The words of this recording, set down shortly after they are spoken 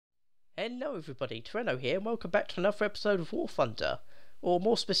Hello everybody, Toreno here, and welcome back to another episode of War Thunder, or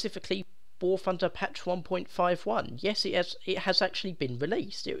more specifically, War Thunder Patch 1.51. Yes, it has actually been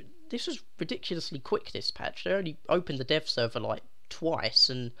released. This was ridiculously quick, this patch. They only opened the dev server like twice,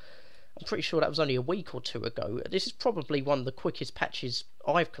 and I'm pretty sure that was only a week or two ago. This is probably one of the quickest patches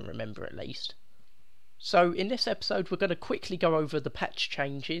I can remember, at least. So in this episode we're going to quickly go over the patch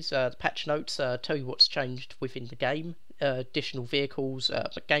changes, the patch notes, tell you what's changed within the game, additional vehicles,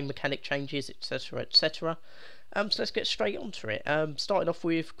 game mechanic changes, etc, etc. So let's get straight onto it, starting off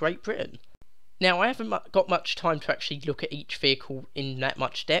with Great Britain. Now I haven't got much time to actually look at each vehicle in that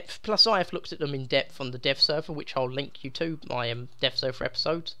much depth, plus I have looked at them in depth on the dev server, which I'll link you to, my dev server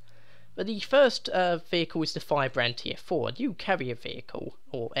episodes. But the first vehicle is the Firebrand TF4, a new carrier vehicle,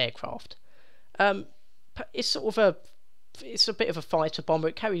 or aircraft. It's a bit of a fighter bomber.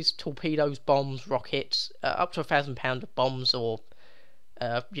 It carries torpedoes, bombs, rockets, up to 1,000 pounds of bombs, or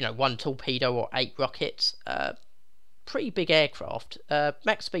 1 torpedo or 8 rockets. Pretty big aircraft.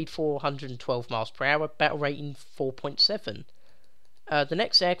 Max speed 412 miles per hour. Battle rating 4.7. The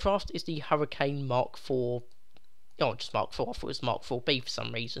next aircraft is the Hurricane Mark 4. Oh, just Mark 4. I thought it was Mark 4B for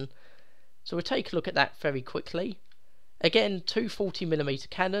some reason. So we'll take a look at that very quickly. Again, two 40mm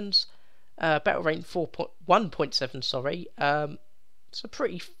cannons. Battle rating 1.7, sorry. So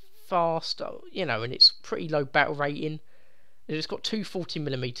pretty fast, and it's pretty low battle rating. It's got two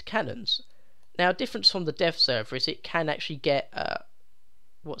 40mm cannons. Now, difference from the dev server is it can actually get,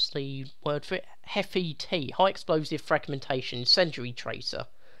 what's the word for it? HEFT, High Explosive Fragmentation Incendiary Tracer.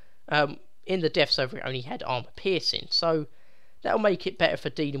 In the dev server it only had armor piercing, so that'll make it better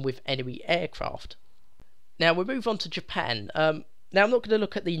for dealing with enemy aircraft. Now we'll move on to Japan. Now, I'm not going to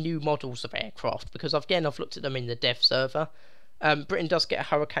look at the new models of aircraft, because again, I've looked at them in the dev server. Britain does get a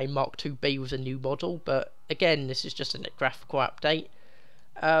Hurricane Mark 2B with a new model, but again, this is just a graphical update.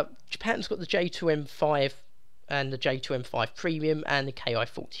 Japan's got the J2M5 and the J2M5 Premium and the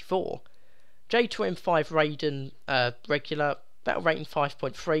KI-44. J2M5 Raiden regular, battle rating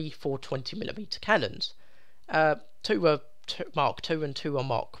 5.3 for 20mm cannons. 2 are Mark 2 and 2 are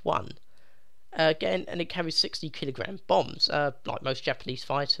Mark 1. Again, and it carries 60kg bombs, like most Japanese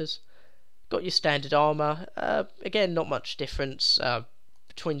fighters. Got your standard armour. Again, not much difference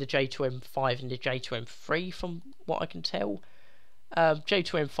between the J2M5 and the J2M3 from what I can tell.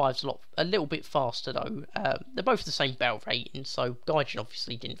 J2M5's a little bit faster though. They're both the same battle rating, so Gaijin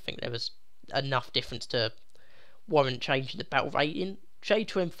obviously didn't think there was enough difference to warrant changing the battle rating.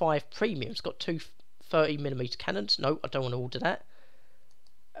 J2M5 Premium's got two 30mm cannons. No, I don't want to order that.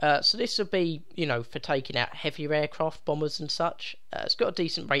 So this will be, for taking out heavier aircraft, bombers and such. It's got a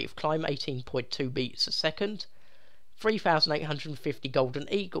decent rate of climb, 18.2 meters a second, 3,850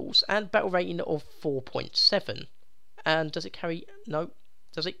 Golden Eagles, and battle rating of 4.7. And does it carry, no,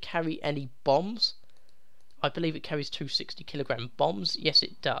 does it carry any bombs? I believe it carries two 60kg bombs. Yes,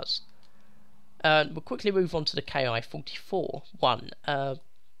 it does. We'll quickly move on to the KI-44 one.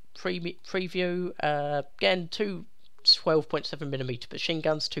 Preview, again, two 12.7mm machine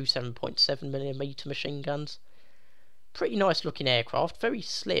guns, two 7.7mm machine guns. Pretty nice looking aircraft, very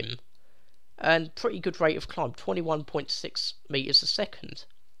slim, and pretty good rate of climb, 21.6 meters a second.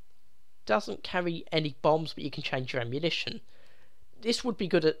 Doesn't carry any bombs, but you can change your ammunition. This would be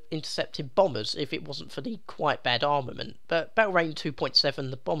good at intercepting bombers if it wasn't for the quite bad armament, but battle rating 2.7,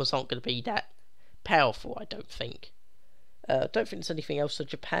 the bombers aren't going to be that powerful, I don't think. Don't think there's anything else for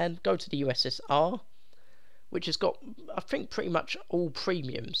Japan. Go to the USSR, which has got, I think, pretty much all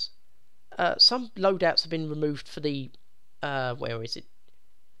premiums. Some loadouts have been removed for the, where is it?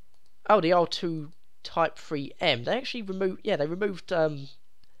 Oh, the R2 Type 3M. They actually removed, yeah, they removed,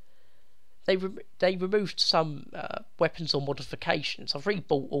 they removed some weapons or modifications. I've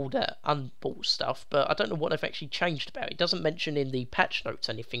rebought all the unbought stuff, but I don't know what they've actually changed about it. It doesn't mention in the patch notes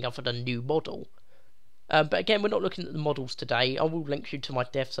anything other than new model. But again, we're not looking at the models today. I will link you to my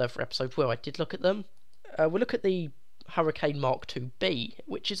dev server episode where I did look at them. We'll look at the Hurricane Mark 2B,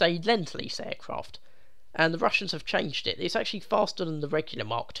 which is a Lend-Lease aircraft, and the Russians have changed it. It's actually faster than the regular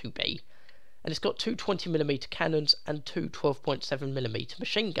Mark 2B, and it's got two 20mm cannons and two 12.7mm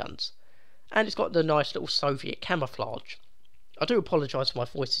machine guns, and it's got the nice little Soviet camouflage. I do apologise for my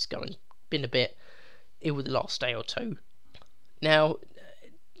voice is going, been a bit ill the last day or two. Now,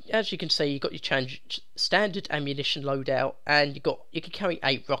 as you can see, you've got your standard ammunition loadout, and you can carry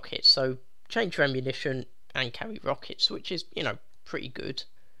 8 rockets, so change your ammunition and carry rockets, which is, pretty good.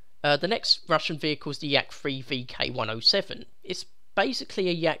 The next Russian vehicle is the Yak-3 VK-107. It's basically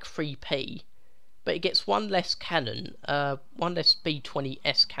a Yak-3P, but it gets one less cannon, one less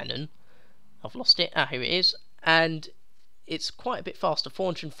B-20S cannon. I've lost it. Here it is. And it's quite a bit faster,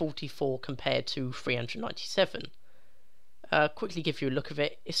 444 compared to 397. Quickly give you a look of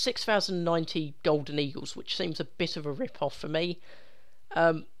it. It's 6,090 Golden Eagles, which seems a bit of a rip-off for me.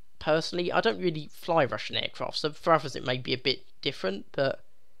 Personally, I don't really fly Russian aircraft, so for others it may be a bit different, but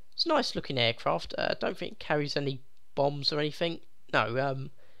it's a nice looking aircraft. I don't think it carries any bombs or anything. No,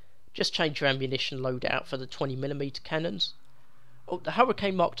 just change your ammunition loadout for the 20mm cannons. Oh, the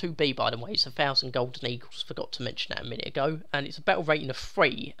Hurricane Mark 2B, by the way, is 1,000 Golden Eagles. Forgot to mention that a minute ago, and it's a battle rating of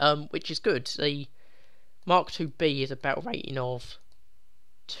 3, which is good. The Mark 2B is a battle rating of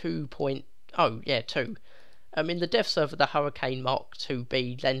 2.0, yeah, 2. In the dev server, the Hurricane Mark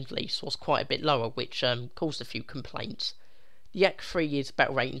 2B Lend-Lease was quite a bit lower, which caused a few complaints. The Yak 3 is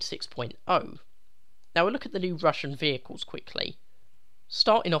battle rating 6.0. Now we'll look at the new Russian vehicles quickly.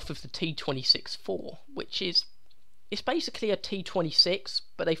 Starting off with the T-26-4, which is, it's basically a T-26,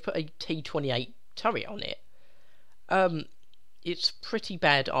 but they've put a T-28 turret on it. It's pretty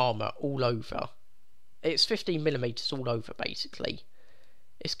bad armour all over. It's 15mm all over, basically.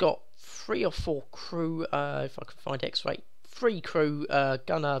 It's got 3 or 4 crew, if I can find X-ray, 3 crew,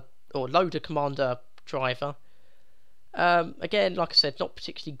 gunner, or loader, commander, driver. Again, like I said, not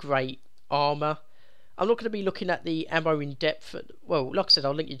particularly great armour. I'm not going to be looking at the ammo in depth. Well, like I said,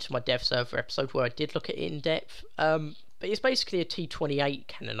 I'll link you to my dev server episode where I did look at it in depth. But it's basically a T28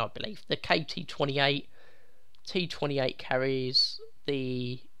 cannon, I believe. The KT28. T28 carries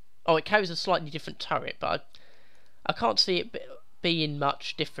the... Oh, it carries a slightly different turret, but I can't see it being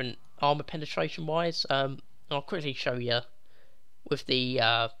much different armour penetration-wise. I'll quickly show you with the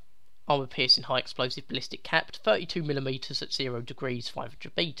armour-piercing high explosive ballistic capped. 32mm at 0 degrees,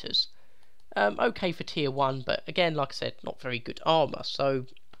 500 metres. Okay for tier 1, but again, like I said, not very good armour, so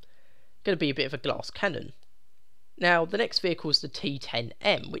going to be a bit of a glass cannon. Now, the next vehicle is the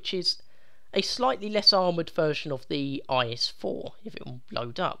T10M, which is a slightly less armoured version of the IS-4, if it will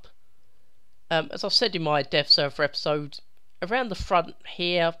load up. As I said in my dev server episode, around the front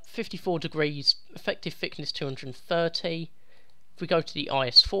here, 54 degrees, effective thickness 230. If we go to the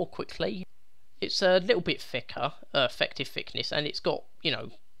IS-4 quickly, it's a little bit thicker, effective thickness, and it's got, you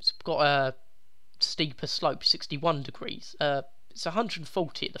know, it's got a steeper slope, 61 degrees. It's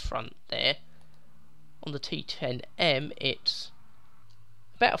 140 at the front there. On the T10M, it's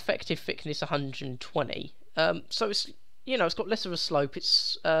about effective thickness 120. So it's, you know, it's got less of a slope.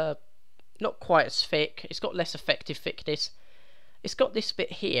 It's not quite as thick. It's got less effective thickness. It's got this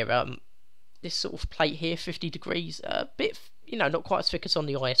bit here, this sort of plate here, 50 degrees. A bit, you know, not quite as thick as on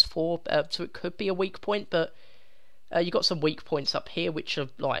the IS-4, so it could be a weak point, but you've got some weak points up here, which are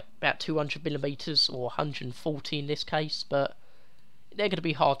like about 200mm or 140 in this case, but they're going to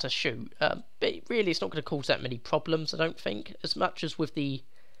be hard to shoot. But really, it's not going to cause that many problems, I don't think, as much as with the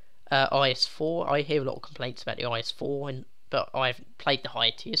IS-4. I hear a lot of complaints about the IS-4, but I haven't played the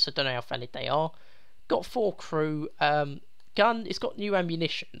higher tiers, so I don't know how valid they are. Got 4 crew, gun, it's got new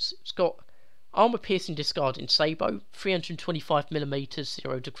ammunitions. It's got armour piercing discarding sabot, 325mm,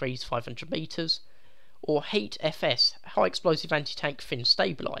 0 degrees, 500 metres. Or Heat FS, high explosive anti-tank fin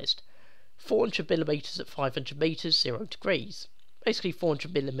stabilised, 400mm at 500 metres, 0 degrees. Basically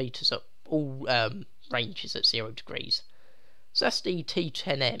 400mm at all ranges at 0 degrees. So that's the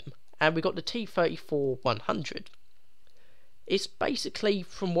T10M, and we've got the T34-100. It's basically,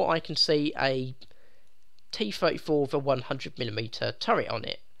 from what I can see, a T34 with a 100mm turret on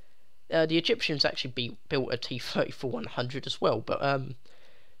it. The Egyptians actually built a T34-100 as well, but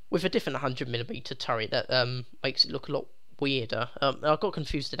with a different 100mm turret that makes it look a lot weirder. I got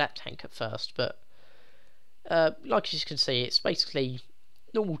confused with that tank at first, but like you can see, it's basically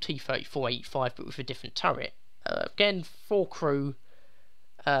normal T34-85 but with a different turret. Again, 4 crew,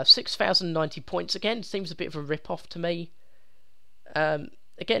 6,090 points. Again, seems a bit of a rip-off to me.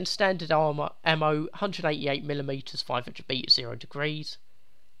 Again, standard ammo, 188mm, 500 meters, 0 degrees.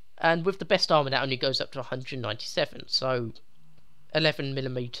 And with the best armour, that only goes up to 197, so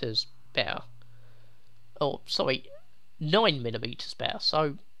 11mm better. Oh, sorry, 9mm better.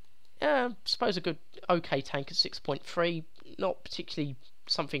 So, yeah, I suppose a good, okay tank at 6.3. Not particularly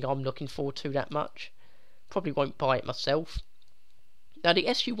something I'm looking forward to that much. Probably won't buy it myself. Now, the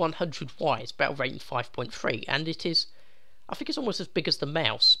SU-100Y is battle rating 5.3, and it is, I think it's almost as big as the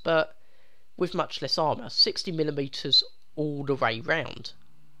Mouse, but with much less armour, 60mm all the way round.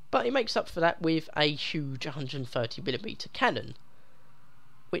 But it makes up for that with a huge 130mm cannon,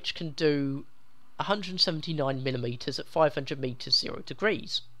 which can do 179mm at 500 metres, 0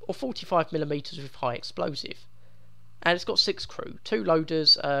 degrees, or 45mm with high explosive. And it's got 6 crew, 2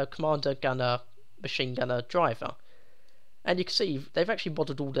 loaders, commander, gunner, machine gunner, driver. And you can see they've actually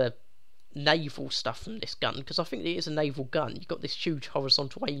modded all the naval stuff from this gun, because I think it is a naval gun. You've got this huge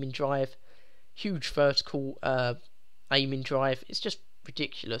horizontal aiming drive, huge vertical aiming drive. It's just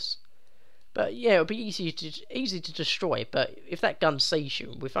ridiculous. But yeah, it'll be easy to destroy. But if that gun sees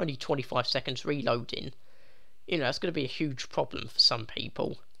you with only 25 seconds reloading, you know, that's going to be a huge problem for some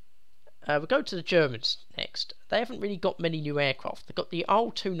people. We'll go to the Germans next. They haven't really got many new aircraft. They've got the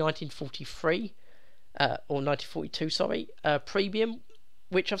R2 1943, or 1942, sorry, premium,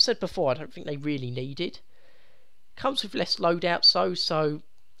 which I've said before, I don't think they really needed. Comes with less loadout, so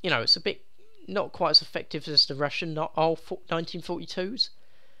you know, it's a bit not quite as effective as the Russian R1942s.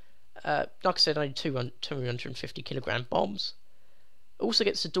 Like I said, only 250 kilogram bombs. Also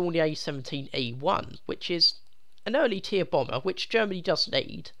gets the Dornier 17E1, which is an early tier bomber, which Germany does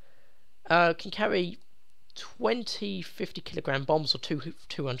need. Can carry 20 50 kilogram bombs or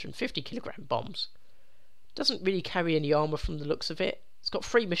 250 kilogram bombs. Doesn't really carry any armour from the looks of it. It's got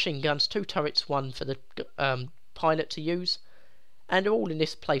 3 machine guns, 2 turrets, 1 for the pilot to use, and they're all in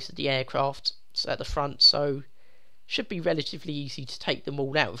this place of the aircraft at the front, so should be relatively easy to take them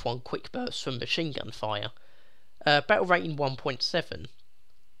all out with one quick burst from machine gun fire. Battle rating 1.7.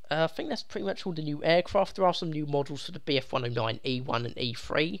 I think that's pretty much all the new aircraft. There are some new models for the BF-109 E1 and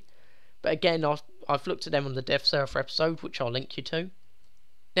E3, but again, I've looked at them on the Dev Server episode, which I'll link you to.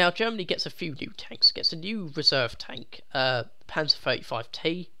 Now, Germany gets a few new tanks. It gets a new reserve tank, Panzer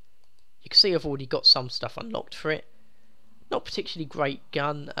 35T. You can see I've already got some stuff unlocked for it. Not particularly great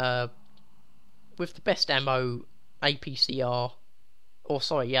gun, with the best ammo, APCR, or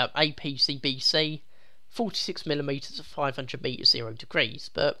sorry, yeah, APCBC, 46mm at 500 meters, 0 degrees.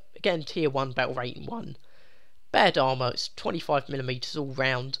 But again, tier 1, battle rating 1. Bad armour, it's 25mm all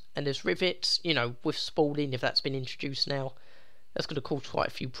round, and there's rivets, you know, with spalling, if that's been introduced now. That's going to cause quite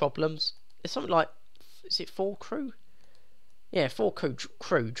a few problems. There's something like, is it 4 crew? Yeah, 4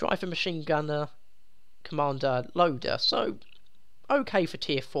 crew, driver, machine gunner, commander, loader. So, okay for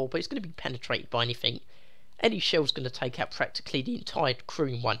tier 4, but it's going to be penetrated by anything. Any shell's going to take out practically the entire crew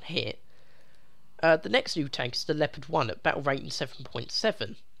in one hit. The next new tank is the Leopard 1 at battle rating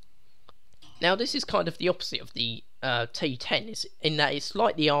 7.7. Now, this is kind of the opposite of the T10, in that it's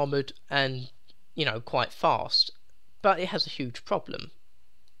lightly armoured and, you know, quite fast. But it has a huge problem.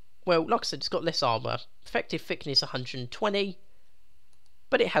 Well, like I said, it's got less armour, effective thickness 120,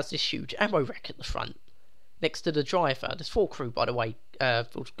 but it has this huge ammo rack at the front. Next to the driver, there's 4 crew, by the way,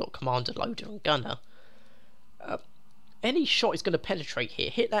 we've got commander, loader and gunner. Any shot is going to penetrate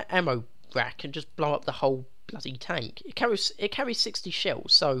here, hit that ammo rack and just blow up the whole bloody tank. It carries 60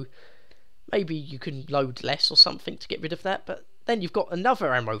 shells, so maybe you can load less or something to get rid of that, but then you've got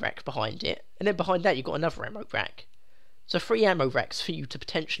another ammo rack behind it, and then behind that you've got another ammo rack. So 3 ammo racks for you to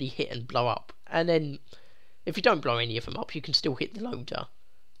potentially hit and blow up. And then, if you don't blow any of them up, you can still hit the loader.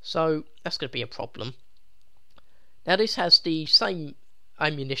 So, that's going to be a problem. Now, this has the same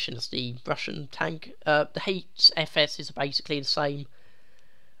ammunition as the Russian tank. The Heat FS is basically the same.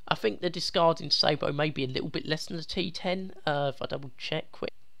 I think the discarding Sabo may be a little bit less than the T10, if I double check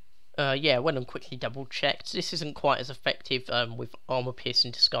quick. Yeah, when I'm quickly double checked, this isn't quite as effective with armor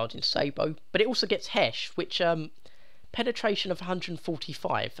piercing discarding Sabo, but it also gets Hesh, which penetration of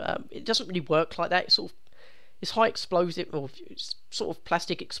 145. It doesn't really work like that. It's high explosive, or it's sort of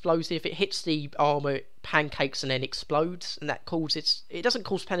plastic explosive. It hits the armor, pancakes, and then explodes, and that causes, it doesn't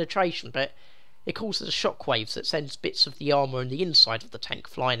cause penetration, but it causes a shockwaves that sends bits of the armor and the inside of the tank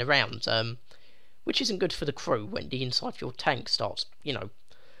flying around, which isn't good for the crew when the inside of your tank starts, you know,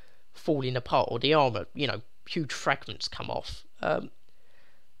 falling apart, or the armor, you know, huge fragments come off.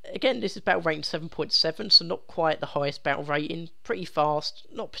 Again, this is battle rating 7.7, so not quite the highest battle rating. Pretty fast,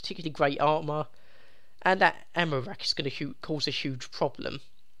 not particularly great armour, and that ammo rack is going to cause a huge problem.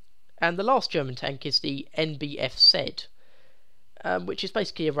 And the last German tank is the NBFZ, which is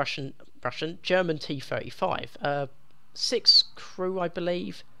basically a German T-35. 6 crew, I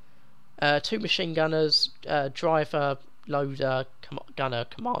believe, 2 machine gunners, driver, loader, gunner,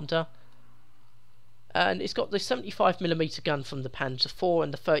 commander. And it's got the 75mm gun from the Panzer IV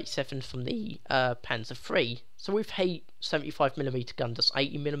and the 37 from the Panzer III. So with Heat, 75mm gun does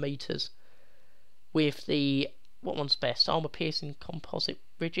 80mm. With the, what one's best? Armour piercing composite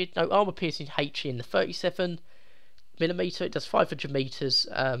rigid? No, armour piercing HE in the 37mm, it does 500 meters,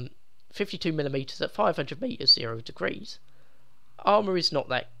 52mm at 500 meters, 0 degrees. Armour is not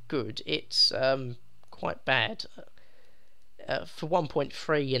that good, it's quite bad. For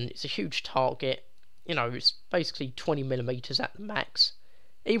 1.3, and it's a huge target. You know, it's basically 20mm at the max.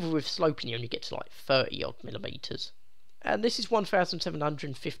 Even with sloping, you only get to like 30 odd millimeters. And this is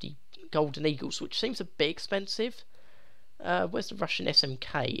 1,750 Golden Eagles, which seems a bit expensive. Where's the Russian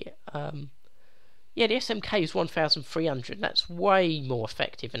SMK? Yeah, the SMK is 1,300. That's way more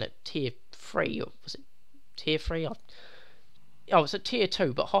effective than at tier 3, or was it tier 3? Oh, it's a tier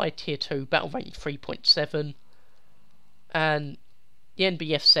 2, but high tier 2, battle rating 3.7. And the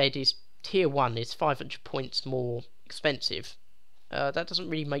NBF said is tier 1 is 500 points more expensive. That doesn't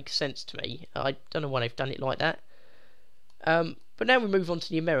really make sense to me. I don't know why they've done it like that. But now we move on to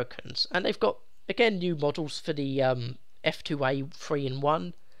the Americans, and they've got, again, new models for the F2A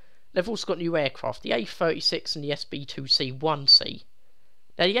 3-in-1. They've also got new aircraft, the A36 and the SB2C-1C.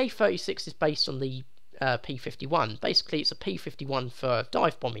 Now, the A36 is based on the P-51. Basically, it's a P-51 for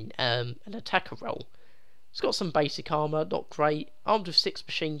dive bombing, an attacker role. It's got some basic armour, not great, armed with 6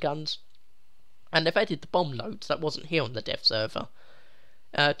 machine guns, and they've added the bomb loads that wasn't here on the dev server.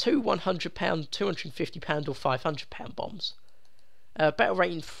 2 £100, £250 or £500 bombs. Battle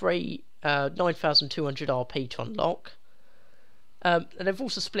rating 3, 9,200 RP to unlock. And they've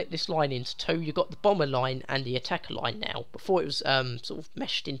also split this line into two. You've got the bomber line and the attacker line now. Before it was sort of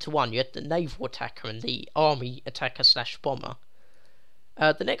meshed into one. You had the naval attacker and the army attacker / bomber.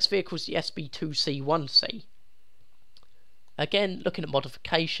 The next vehicle is the SB2C-1C. Again, looking at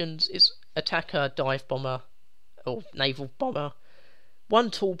modifications, it's attacker, dive bomber, or naval bomber.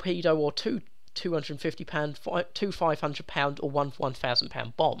 1 torpedo or 2 £250, 2 £500 or 1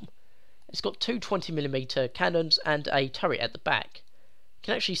 £1,000 bomb. It's got 2 20mm cannons and a turret at the back. You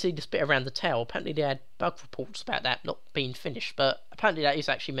can actually see this bit around the tail. Apparently they had bug reports about that not being finished, but apparently that is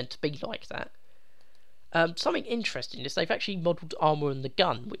actually meant to be like that. Something interesting is they've actually modelled armour on the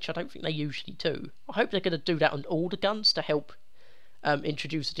gun, which I don't think they usually do. I hope they're going to do that on all the guns to help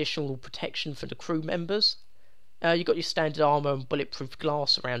introduce additional protection for the crew members. You've got your standard armour and bulletproof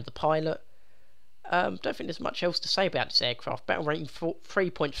glass around the pilot. Don't think there's much else to say about this aircraft. Battle rating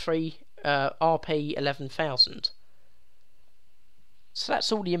 3.3, RP 11,000. So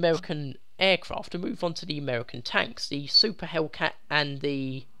that's all the American aircraft. We move on to the American tanks, the Super Hellcat and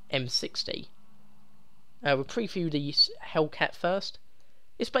the M60. We'll preview the Hellcat first.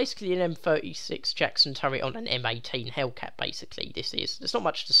 It's basically an M36 Jackson turret on an M18 Hellcat, basically. There's not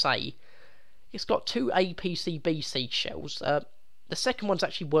much to say. It's got 2 APC-B siege shells. The second one's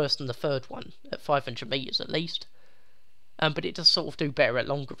actually worse than the third one, at 500 metres at least. But it does sort of do better at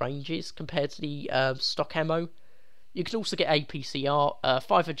longer ranges compared to the stock ammo. You can also get APCR,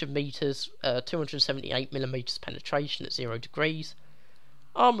 500 metres, 278mm penetration at 0 degrees.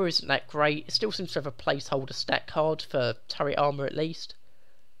 Armour isn't that great. It still seems to have a placeholder stat card for turret armour at least.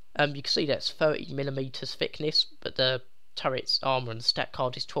 You can see that's 30mm thickness, but the turret's armour and the stat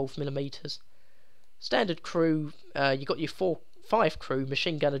card is 12mm. Standard crew, you've got your 5 crew,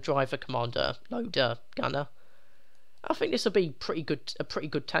 machine gunner, driver, commander, loader, gunner. I think this will be a pretty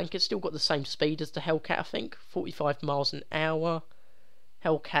good tank. It's still got the same speed as the Hellcat, I think, 45 miles an hour.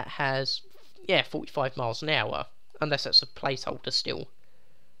 Hellcat has, 45 miles an hour, unless that's a placeholder still.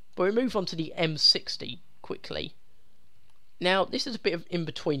 But we move on to the M60 quickly. Now, this is a bit of in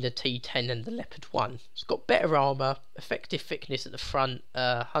between the T10 and the Leopard 1. It's got better armour, effective thickness at the front,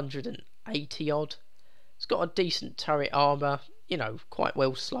 180 odd. It's got a decent turret armour, quite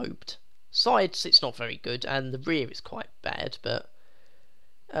well sloped. Sides, it's not very good, and the rear is quite bad, but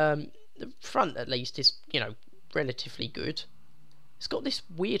the front at least is, relatively good. It's got this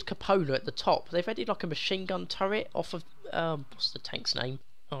weird cupola at the top. They've added like a machine gun turret off of, what's the tank's name?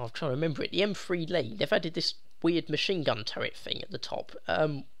 Oh, I'm trying to remember it. The M3 Lee. They've added this weird machine gun turret thing at the top,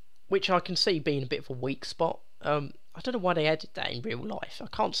 which I can see being a bit of a weak spot. I don't know why they added that in real life. I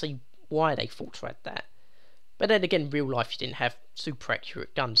can't see why they thought to add that. But then again, in real life you didn't have super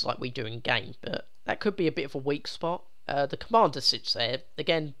accurate guns like we do in game, but that could be a bit of a weak spot. The commander sits there,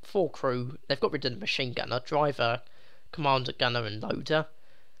 again, 4 crew, they've got rid of the machine gunner, driver, commander, gunner and loader.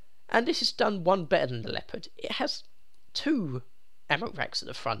 And this is done one better than the Leopard. It has 2 ammo racks at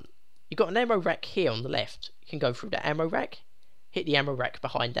the front. You've got an ammo rack here on the left. You can go through the ammo rack, hit the ammo rack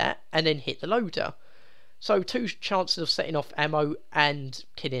behind that, and then hit the loader. So 2 chances of setting off ammo and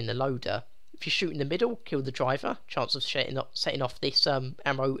killing the loader. If you shoot in the middle, kill the driver, chance of setting off this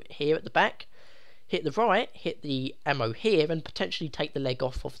ammo here at the back. Hit the right, hit the ammo here, and potentially take the leg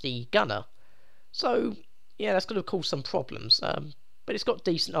off of the gunner. So, yeah, that's going to cause some problems, but it's got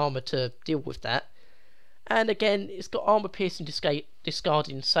decent armour to deal with that. And again, it's got armour-piercing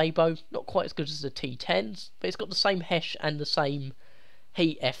discarding sabot, not quite as good as the T10s, but it's got the same HESH and the same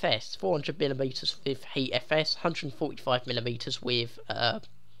heat FS, 400mm with heat FS, 145mm with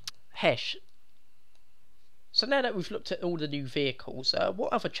HESH. So now that we've looked at all the new vehicles,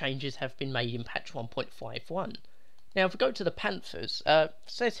 what other changes have been made in patch 1.51? Now, if we go to the Panthers, it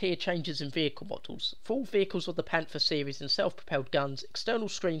says here changes in vehicle models. For all vehicles of the Panther series and self-propelled guns, external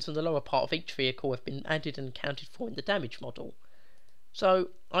screens on the lower part of each vehicle have been added and accounted for in the damage model.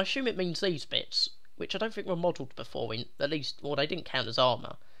 So, I assume it means these bits, which I don't think were modelled before, in at least, or they didn't count as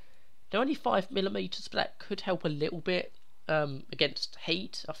armour. They're only 5mm, but that could help a little bit against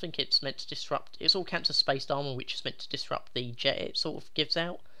heat. I think it's meant to disrupt, it's all cancer-spaced armour, which is meant to disrupt the jet it sort of gives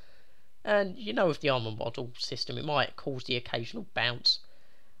out. And you know, with the armour model system, it might cause the occasional bounce.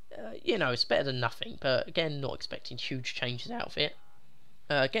 You know, it's better than nothing, but again, not expecting huge changes out of it.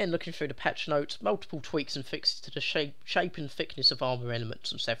 Again, looking through the patch notes, multiple tweaks and fixes to the shape and thickness of armour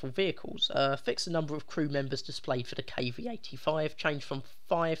elements on several vehicles. Fix the number of crew members displayed for the KV-85, changed from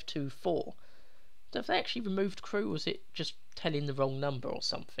 5 to 4. So have they actually removed crew, or was it just telling the wrong number or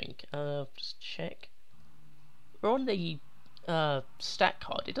something? Just check. We're on the stat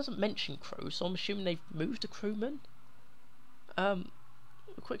card, it doesn't mention crew, so I'm assuming they've moved a crewman. We'll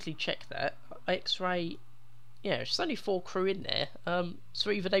quickly check that. X-ray, yeah, there's only 4 crew in there.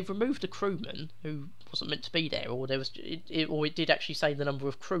 So either they've removed a crewman who wasn't meant to be there, or there was, or it did actually say the number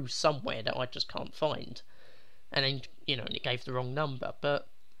of crew somewhere that I just can't find, and then you know, and it gave the wrong number. But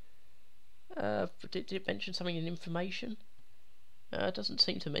did it mention something in information? It doesn't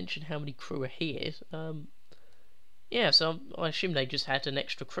seem to mention how many crew are here. Yeah, so I assume they just had an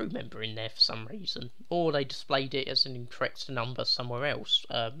extra crew member in there for some reason, or they displayed it as an incorrect number somewhere else,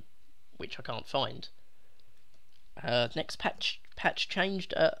 which I can't find. Next patch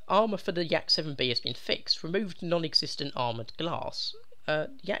changed. Armour for the Yak-7B has been fixed. Removed non-existent armoured glass.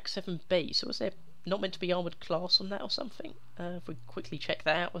 Yak-7B, so was there not meant to be armoured glass on that or something? If we quickly check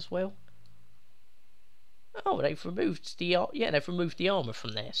that out as well. Oh, they've removed the armour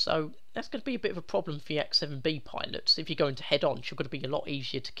from there, so that's going to be a bit of a problem for your Yak-7B pilots. If you're going to head-on, you're going to be a lot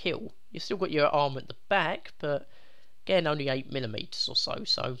easier to kill. You've still got your armour at the back, but again, only 8mm or so,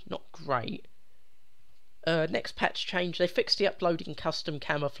 so not great. Next patch change, they fixed the uploading custom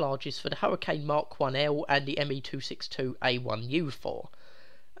camouflages for the Hurricane Mark 1L and the ME262A1U4.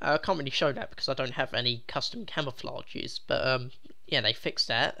 I can't really show that because I don't have any custom camouflages, but yeah, they fixed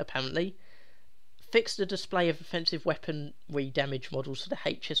that apparently. Fixed the display of offensive weaponry damage models for the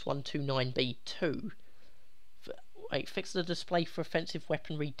HS129B2. Wait, fix the display for offensive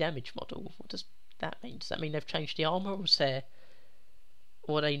weaponry damage model. What does that mean? Does that mean they've changed the armour, or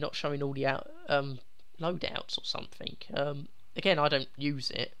are they not showing all the loadouts or something? Again, I don't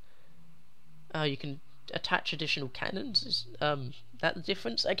use it. You can attach additional cannons. Is that the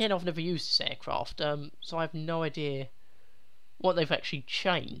difference? Again, I've never used this aircraft, so I have no idea what they've actually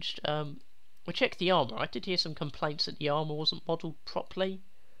changed. We checked the armour. I did hear some complaints that the armour wasn't modelled properly.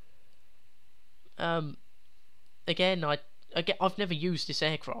 Again, I've never used this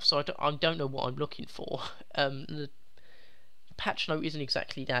aircraft, so I don't know what I'm looking for. The patch note isn't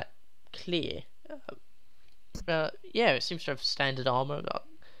exactly that clear. Yeah, it seems to have standard armour.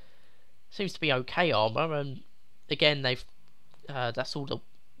 Seems to be okay armour, and again, that's all the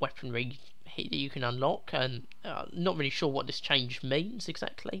weaponry that you can unlock, and not really sure what this change means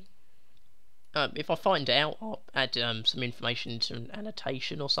exactly. If I find out, I'll add some information into an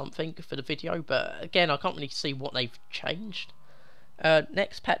annotation or something for the video, but again, I can't really see what they've changed.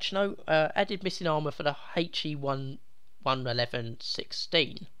 Next patch note, added missing armour for the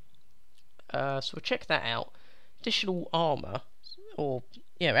HE1116. So we'll check that out. Additional armour, or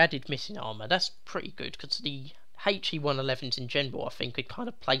yeah, added missing armour, that's pretty good, because the HE111s in general, I think, are kind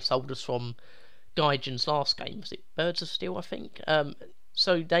of placeholders from Gaijin's last game. Was it Birds of Steel, I think?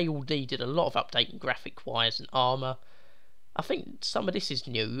 So they all needed a lot of updating graphic wise and armour. I think some of this is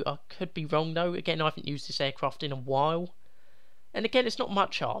new. I could be wrong though. Again, I haven't used this aircraft in a while. And again, it's not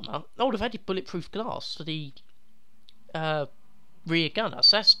much armour. Oh, they've added bulletproof glass for the rear gunner,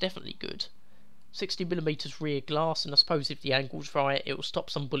 so that's definitely good. 60mm rear glass, and I suppose if the angle's right, it will stop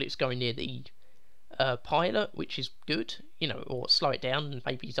some bullets going near the pilot, which is good. You know, or slow it down, and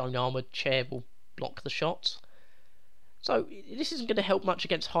maybe his own armoured chair will block the shots. So this isn't going to help much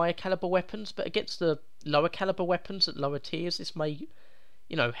against higher caliber weapons, but against the lower caliber weapons at lower tiers, this may,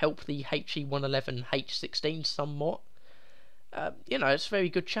 you know, help the HE111 H16 somewhat. You know, it's a very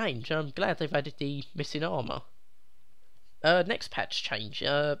good change. I'm glad they've added the missing armour. Next patch change.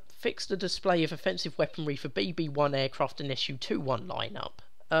 Fix the display of offensive weaponry for BB-1 aircraft and SU-21 lineup.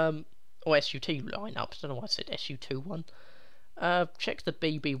 Or SU-2 lineup. I don't know why I said SU-21. Check the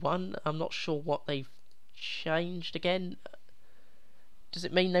BB-1. I'm not sure what they've changed again. Does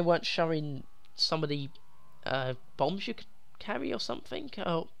it mean they weren't showing some of the bombs you could carry or something?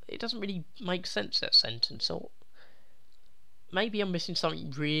 Oh, it doesn't really make sense, that sentence. Or maybe I'm missing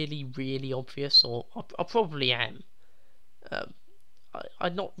something really, really obvious, or I probably am. Um,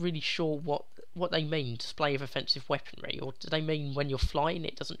 I'm not really sure what they mean, display of offensive weaponry, or do they mean when you're flying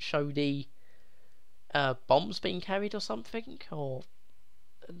it doesn't show the bombs being carried or something? Or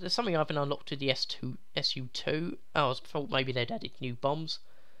there's something I haven't unlocked with the SU2. Oh, I thought maybe they'd added new bombs.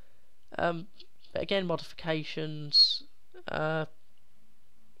 But again, modifications.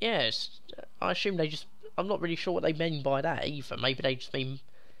 Yes, I assume they just. I'm not really sure what they mean by that either. Maybe they just mean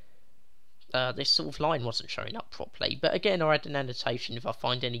this sort of line wasn't showing up properly. But again, I'll add an annotation if I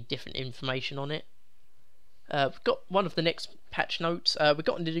find any different information on it. We've got one of the next patch notes. We've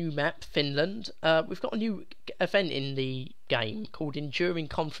got a new map, Finland. We've got a new event in the game called Enduring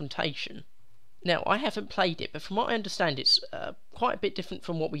Confrontation. Now, I haven't played it, but from what I understand, it's quite a bit different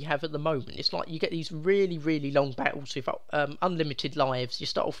from what we have at the moment. It's like you get these really, really long battles with unlimited lives. You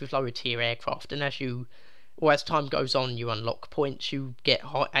start off with lower tier aircraft, and as time goes on, you unlock points, you get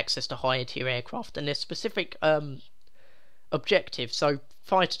access to higher tier aircraft, and there's specific objectives. So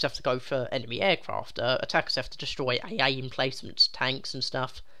fighters have to go for enemy aircraft, attackers have to destroy AA emplacements, tanks and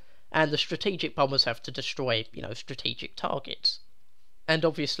stuff, and the strategic bombers have to destroy, strategic targets. And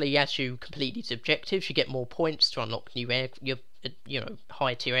obviously, as you complete these objectives, you get more points to unlock new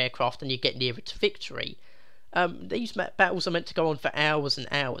higher tier aircraft, and you get nearer to victory. These battles are meant to go on for hours and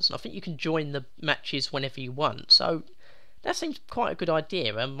hours, and I think you can join the matches whenever you want. So that seems quite a good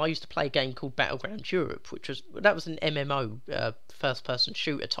idea. I used to play a game called Battleground Europe, that was an MMO, first-person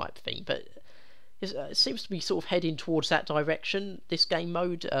shooter type thing, but it seems to be sort of heading towards that direction. This game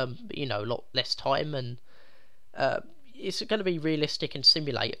mode, a lot less time, and it's going to be realistic and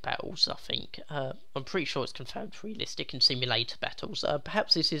simulator battles, I think. I'm pretty sure it's confirmed realistic and simulator battles.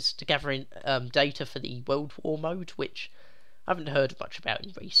 Perhaps this is to gathering data for the World War mode, which I haven't heard much about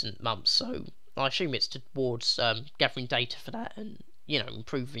in recent months, so I assume it's towards gathering data for that and,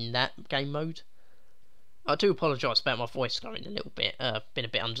 improving that game mode. I do apologise about my voice going a little bit. Been a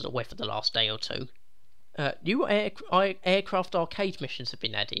bit under the weather the last day or two. New aircraft arcade missions have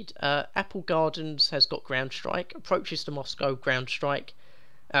been added. Apple Gardens has got Ground Strike, Approaches to Moscow, Ground Strike,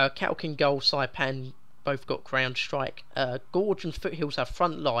 Kalkin Gol, Saipan both got Ground Strike, Gorge and Foothills have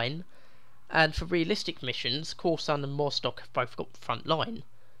Front Line, and for realistic missions, Korsun and Morstock have both got Front Line.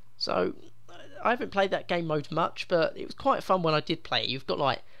 So, I haven't played that game mode much, but it was quite fun when I did play it. You've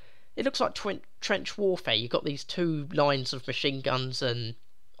got it looks like trench warfare. You've got these two lines of machine guns and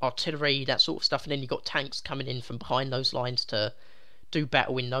artillery, that sort of stuff, and then you've got tanks coming in from behind those lines to do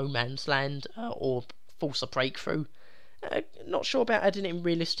battle in no man's land or force a breakthrough. Not sure about adding it in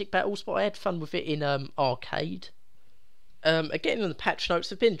realistic battles, but I had fun with it in arcade. Again, in the patch notes,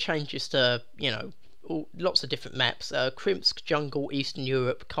 there have been changes to, lots of different maps. Krimsk, Jungle, Eastern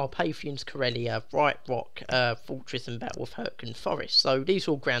Europe, Carpathians, Karelia, Bright Rock, Fortress and Battle of Hurtgen Forest. So these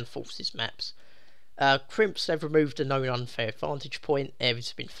are all ground forces maps. Krimsk, they've removed a known unfair vantage point. Areas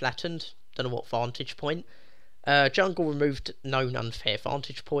have been flattened. Don't know what vantage point. Jungle removed known unfair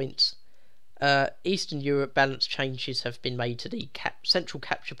vantage points. Eastern Europe, balance changes have been made to the central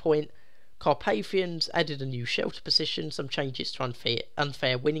capture point. Carpathians added a new shelter position, some changes to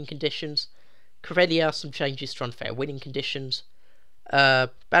unfair winning conditions. Karelia, some changes to unfair winning conditions.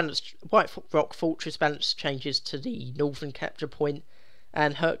 Balanced White Rock Fortress, balance changes to the northern capture point.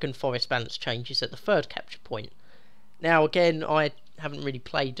 And Hurtgen Forest, balance changes at the third capture point. Now again, I haven't really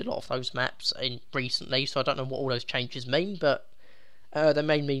played a lot of those maps recently, so I don't know what all those changes mean, but they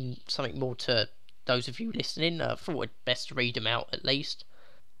may mean something more to those of you listening. I thought it'd best to read them out at least.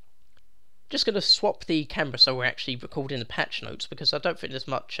 Just going to swap the camera so we're actually recording the patch notes, because I don't think there's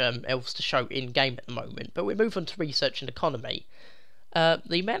much else to show in game at the moment. But we move on to research and economy.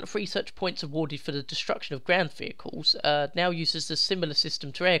 The amount of research points awarded for the destruction of ground vehicles now uses a similar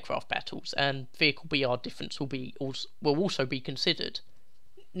system to aircraft battles, and vehicle BR difference will also be considered.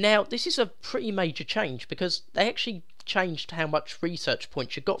 Now, this is a pretty major change, because they actually changed how much research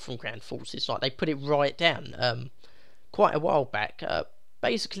points you got from ground forces. Like, they put it right down quite a while back.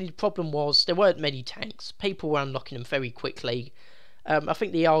 Basically, the problem was there weren't many tanks. People were unlocking them very quickly. I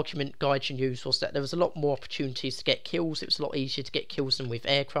think the argument Gaijin used was that there was a lot more opportunities to get kills. It was a lot easier to get kills than with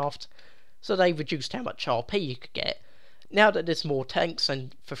aircraft, so they reduced how much RP you could get. Now that there's more tanks,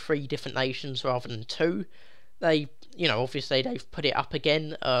 and for 3 different nations rather than 2, they, obviously they've put it up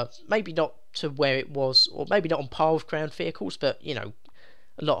again. Maybe not to where it was, or maybe not on par with ground vehicles, but a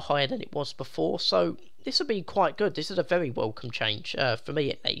lot higher than it was before. So this will be quite good. This is a very welcome change, for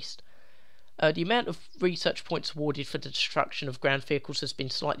me at least. The amount of research points awarded for the destruction of ground vehicles has been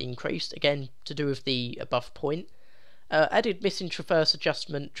slightly increased, again to do with the above point. Added missing traverse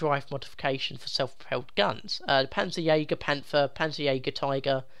adjustment drive modification for self-propelled guns. The Panzerjäger Panther, Panzerjäger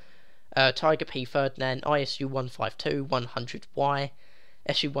Tiger, Tiger P Ferdinand, ISU 152, 100Y,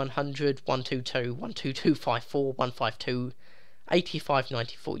 SU 100, 122, 12254, 152, 85,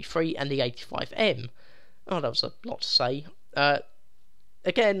 90, 43, and the 85M. Oh, that was a lot to say.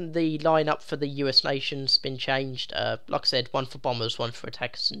 Again, the lineup for the US nations been changed. Like I said, one for bombers, one for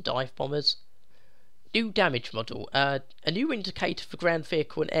attackers and dive bombers. New damage model. A new indicator for ground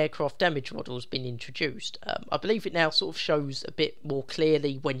vehicle and aircraft damage model has been introduced. I believe it now sort of shows a bit more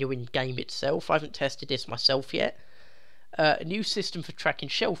clearly when you're in game itself. I haven't tested this myself yet. A new system for tracking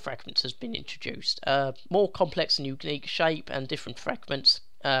shell fragments has been introduced. More complex and unique shape and different fragments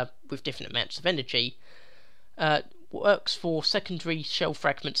with different amounts of energy. Works for secondary shell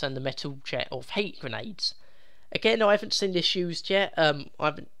fragments and the metal jet of heat grenades. Again, I haven't seen this used yet. I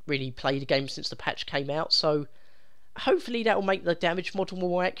haven't really played a game since the patch came out, so hopefully that will make the damage model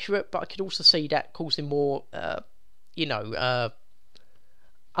more accurate, but I could also see that causing more,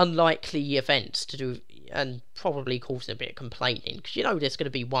 unlikely events to do, and probably causing a bit of complaining, because there's going to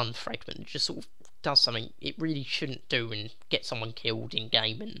be one fragment that just sort of does something it really shouldn't do and get someone killed in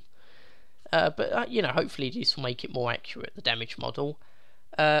game, and hopefully this will make it more accurate, the damage model.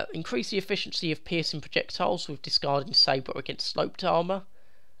 Increase the efficiency of piercing projectiles with discarding sabre against sloped armour.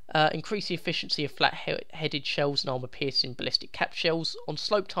 Increase the efficiency of flat-headed shells and armour-piercing ballistic cap shells on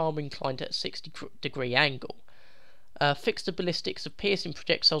sloped armour inclined at a 60-degree angle. Fix the ballistics of piercing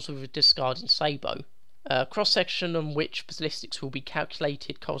projectiles with a discarding sabot. Cross-section on which ballistics will be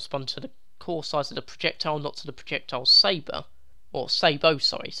calculated correspond to the core size of the projectile, not to the projectile's sabre. Or sabot,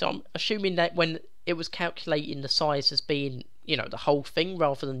 sorry. So I'm assuming that when it was calculating the size as being, the whole thing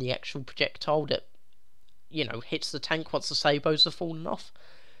rather than the actual projectile that, hits the tank once the sabots have fallen off.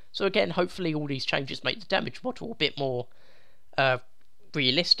 So again, hopefully all these changes make the damage model a bit more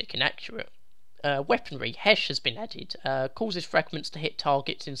realistic and accurate. Weaponry, HESH has been added. Causes fragments to hit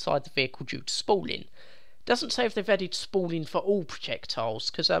targets inside the vehicle due to spalling. Doesn't say if they've added spalling for all projectiles,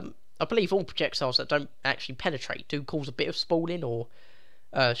 because I believe all projectiles that don't actually penetrate do cause a bit of spalling, or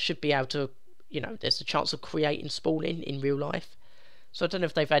should be able to, there's a chance of creating spalling in real life. So I don't know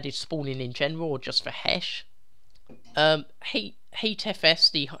if they've added spalling in general or just for HESH. Heat FS,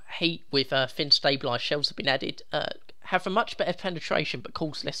 the heat with thin stabilised shells have been added, have a much better penetration but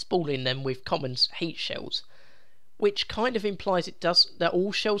cause less spalling than with common heat shells, which kind of implies that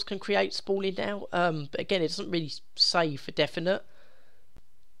all shells can create spalling now, but again it doesn't really say for definite.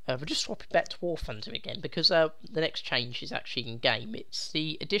 We'll just swap it back to War Thunder again, because the next change is actually in game. It's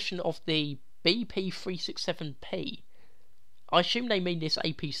the addition of the BP367P. I assume they mean this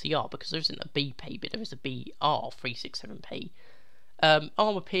APCR because there isn't a BP, but there is a BR367P.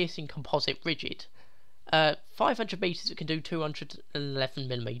 Armour piercing composite rigid. 500 metres, it can do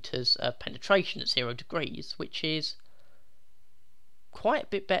 211mm penetration at 0 degrees, which is quite a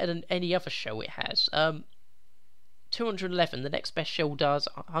bit better than any other shell it has. 211, the next best shell does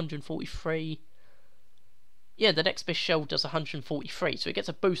 143. Yeah, the next best shell does 143, so it gets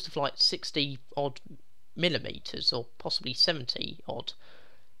a boost of like 60 odd millimeters, or possibly 70 odd.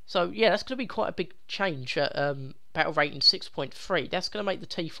 So yeah, that's going to be quite a big change at battle rating 6.3. That's going to make the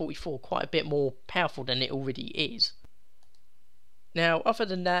T-44 quite a bit more powerful than it already is. Now, other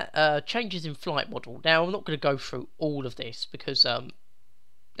than that, changes in flight model. Now, I'm not going to go through all of this because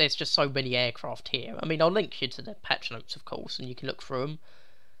there's just so many aircraft here. I mean, I'll link you to the patch notes, of course, and you can look through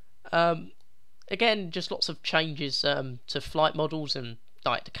them. Again, just lots of changes to flight models, and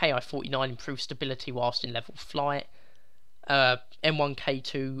like the KI-49 improves stability whilst in level flight.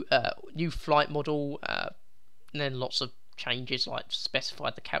 M1K2 new flight model, and then lots of changes like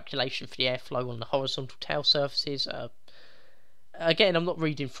specified the calculation for the airflow on the horizontal tail surfaces. Again, I'm not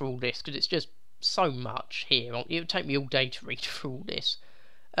reading through all this because it's just so much here. It would take me all day to read through all this.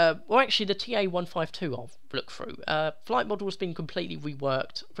 Well, actually, the TA-152 I'll look through. Flight model has been completely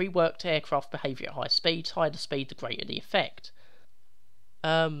reworked. Reworked aircraft behaviour at high speeds. Higher the speed, the greater the effect.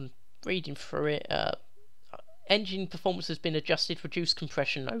 Reading through it. Engine performance has been adjusted, reduced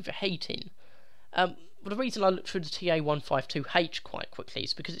compression and overheating. Well, the reason I looked through the TA-152H quite quickly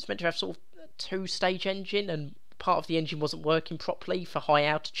is because it's meant to have sort of a two-stage engine, and part of the engine wasn't working properly for high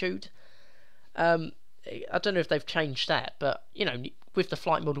altitude. I don't know if they've changed that, but with the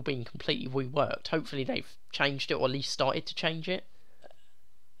flight model being completely reworked, hopefully they've changed it, or at least started to change it.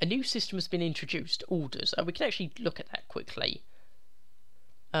 A new system has been introduced, orders. We can actually look at that quickly.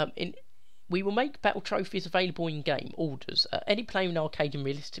 We will make battle trophies available in game. Orders. Any player in arcade and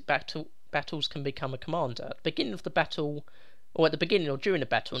realistic battles can become a commander. At the beginning of the battle, or at the beginning or during a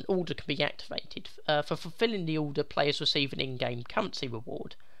battle, an order can be activated. For fulfilling the order, players receive an in-game currency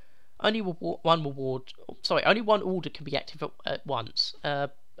reward. Only one order can be active at once.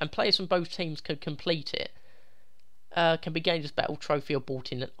 and players from both teams can complete it, can be gained as battle trophy or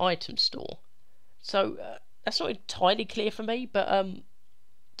bought in an item store. So that's not entirely clear for me, but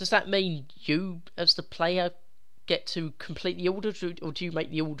does that mean you, as the player, get to complete the order, or do you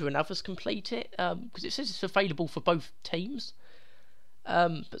make the order and others complete it? Because it says it's available for both teams.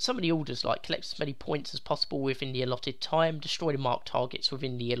 But some of the orders, like collect as many points as possible within the allotted time, destroy the marked targets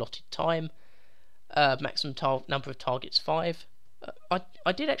within the allotted time, maximum number of targets 5.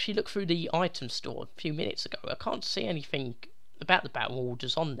 I did actually look through the item store a few minutes ago. I can't see anything about the battle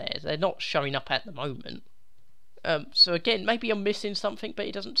orders on there. They're not showing up at the moment. So again, maybe I'm missing something, but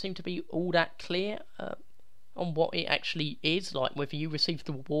it doesn't seem to be all that clear on what it actually is, like whether you receive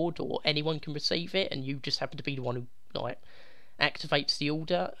the reward or anyone can receive it, and you just happen to be the one who like activates the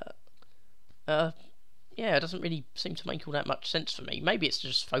order. Yeah, it doesn't really seem to make all that much sense for me. Maybe it's to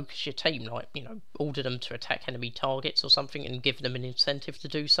just focus your team, like, order them to attack enemy targets or something and give them an incentive to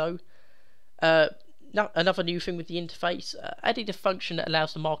do so. Another new thing with the interface, added a function that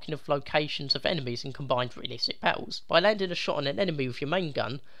allows the marking of locations of enemies in combined realistic battles. By landing a shot on an enemy with your main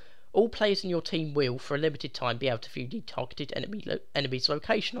gun, all players in your team will, for a limited time, be able to view the targeted enemy's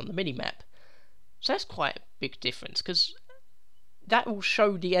location on the minimap. So that's quite a big difference, because that will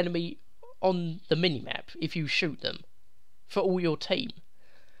show the enemy on the minimap if you shoot them for all your team.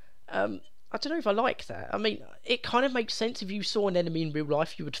 I don't know if I like that. I mean, it kind of makes sense. If you saw an enemy in real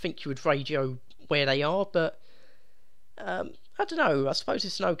life, you would think you would radio where they are, but I don't know. I suppose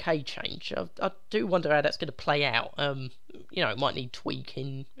it's an okay change. I do wonder how that's going to play out. It might need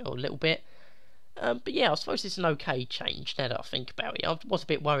tweaking a little bit. But yeah, I suppose it's an okay change now that I think about it. I was a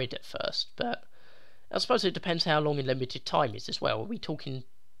bit worried at first, but I suppose it depends how long in limited time is as well. Are we talking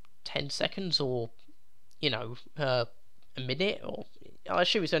 10 seconds or, a minute? Or I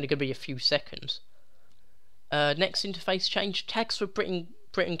assume it's only going to be a few seconds. Next interface change. Tags for Britain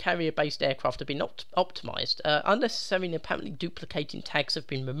carrier-based aircraft have been optimised. Unnecessary and apparently duplicating tags have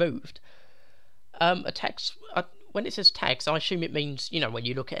been removed. When it says tags, I assume it means, when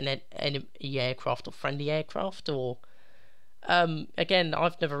you look at an enemy aircraft or friendly aircraft, or... again,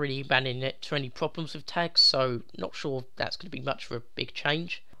 I've never really ran into any problems with tags, so not sure that's going to be much of a big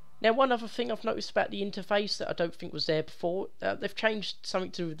change. Now, one other thing I've noticed about the interface that I don't think was there before, they've changed something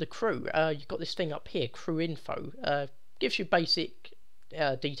to do with the crew. You've got this thing up here, crew info. Gives you basic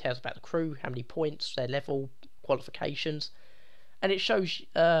details about the crew, how many points, their level, qualifications, and it shows,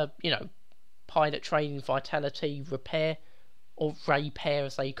 pilot training, vitality, repair, or repair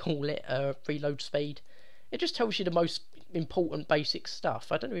as they call it, reload speed. It just tells you the most important basic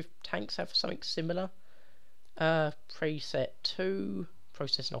stuff. I don't know if tanks have something similar. Preset 2,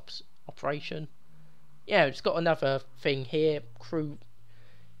 process and operation. Yeah, it's got another thing here, crew.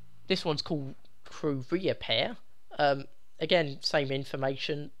 This one's called crew repair. Again, same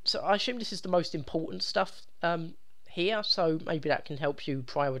information. So I assume this is the most important stuff here, so maybe that can help you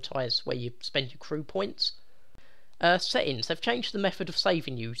prioritise where you spend your crew points. Settings. They've changed the method of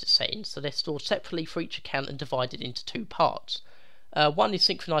saving user settings, so they're stored separately for each account and divided into 2 parts. One is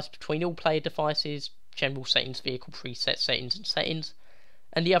synchronised between all player devices, general settings, vehicle preset settings and settings,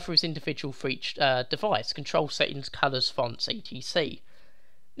 and the other is individual for each device, control settings, colours, fonts, etc.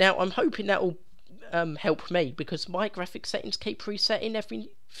 Now, I'm hoping that will help me, because my graphic settings keep resetting every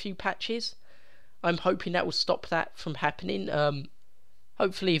few patches. I'm hoping that will stop that from happening.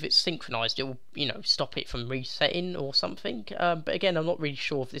 Hopefully, if it's synchronised, it will, stop it from resetting or something. But again, I'm not really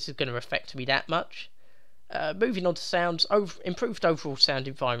sure if this is going to affect me that much. Moving on to sounds, improved overall sound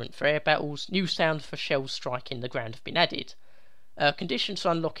environment for air battles. New sounds for shells striking the ground have been added. Conditions for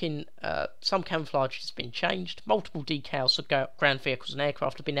unlocking some camouflage has been changed. Multiple decals for ground vehicles and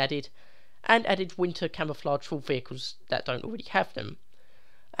aircraft have been added. And added winter camouflage for vehicles that don't already have them.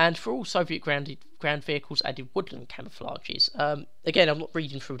 And for all Soviet ground vehicles, added woodland camouflages. Again, I'm not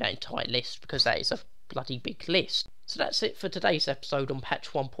reading through that entire list because that is a bloody big list. So that's it for today's episode on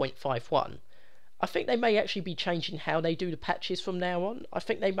patch 1.51. I think they may actually be changing how they do the patches from now on. I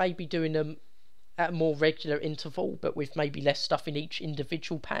think they may be doing them at a more regular interval, but with maybe less stuff in each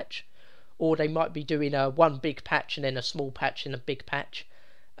individual patch. Or they might be doing one big patch and then a small patch and a big patch.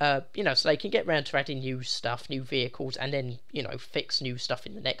 So they can get round to adding new stuff, new vehicles, and then, fix new stuff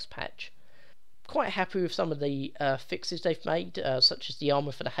in the next patch. Quite happy with some of the fixes they've made, such as the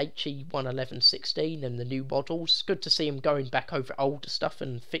armour for the HE-11116 and the new models. Good to see them going back over older stuff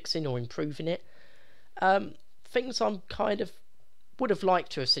and fixing or improving it. Things I'm kind of would have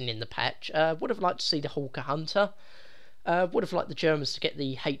liked to have seen in the patch. Would have liked to see the Hawker Hunter. Would have liked the Germans to get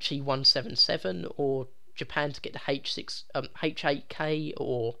the HE-177, or Japan to get the H8K,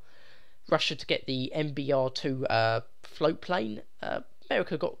 or Russia to get the MBR2 float plane.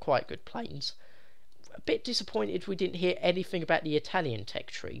 America got quite good planes. A bit disappointed we didn't hear anything about the Italian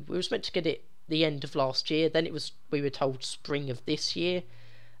tech tree. We was meant to get it the end of last year, then we were told spring of this year.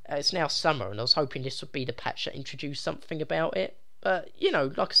 It's now summer, and I was hoping this would be the patch that introduced something about it. But, you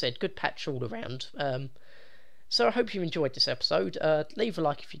know, like I said, good patch all around. So I hope you enjoyed this episode. Leave a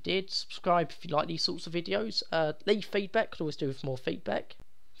like if you did. Subscribe if you like these sorts of videos. Leave feedback. Could always do with more feedback.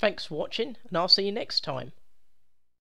 Thanks for watching, and I'll see you next time.